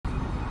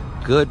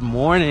Good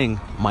morning,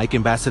 Mike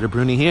Ambassador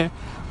Bruni here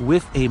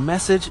with a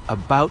message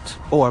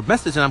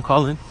that I'm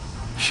calling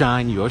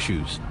Shine Your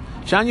Shoes.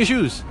 Shine your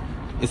shoes.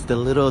 It's the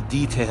little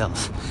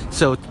details.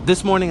 So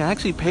this morning I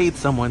actually paid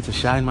someone to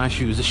shine my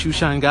shoes. A shoe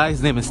shine guy,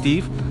 his name is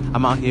Steve.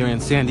 I'm out here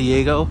in San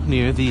Diego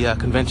near the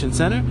convention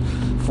center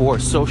for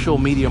Social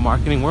Media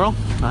Marketing World.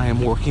 I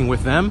am working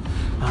with them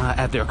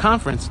at their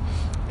conference.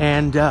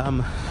 And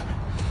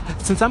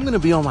since I'm going to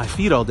be on my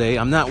feet all day,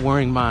 I'm not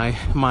wearing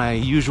my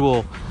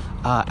usual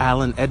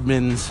Allen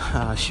Edmonds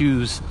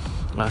shoes,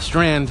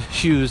 Strand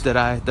shoes that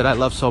I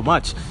love so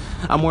much.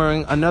 I'm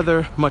wearing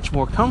another much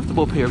more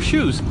comfortable pair of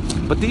shoes,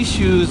 but these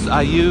shoes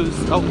I use.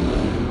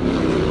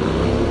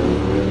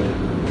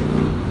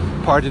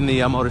 Pardon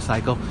the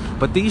motorcycle.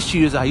 But these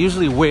shoes I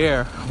usually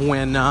wear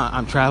when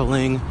I'm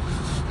traveling,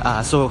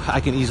 so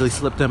I can easily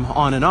slip them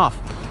on and off.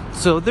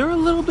 So they're a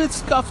little bit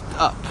scuffed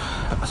up.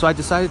 So I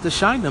decided to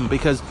shine them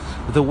because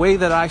the way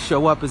that I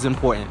show up is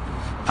important.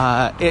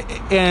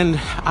 And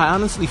I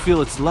honestly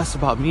feel it's less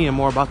about me and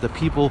more about the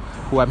people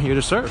who I'm here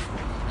to serve.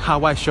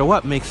 How I show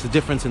up makes a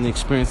difference in the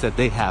experience that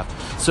they have.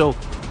 So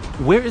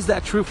where is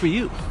that true for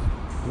you?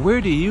 Where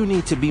do you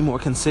need to be more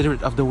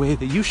considerate of the way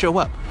that you show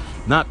up?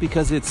 Not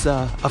because it's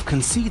of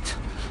conceit,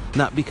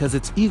 not because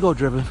it's ego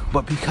driven,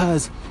 but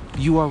because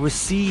you are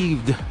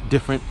received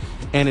different,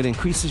 and it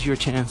increases your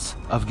chance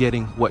of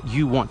getting what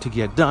you want to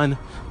get done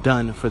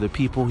for the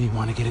people you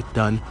want to get it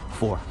done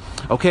for.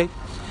 Okay?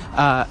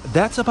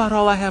 That's about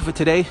all I have for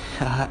today.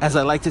 As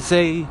I like to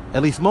say,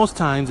 at least most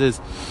times, is,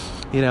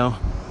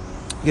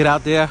 get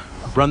out there,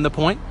 run the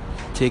point,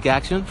 take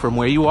action from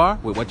where you are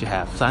with what you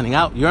have. Signing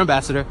out, your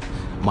ambassador,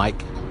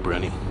 Mike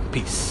Bruni.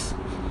 Peace.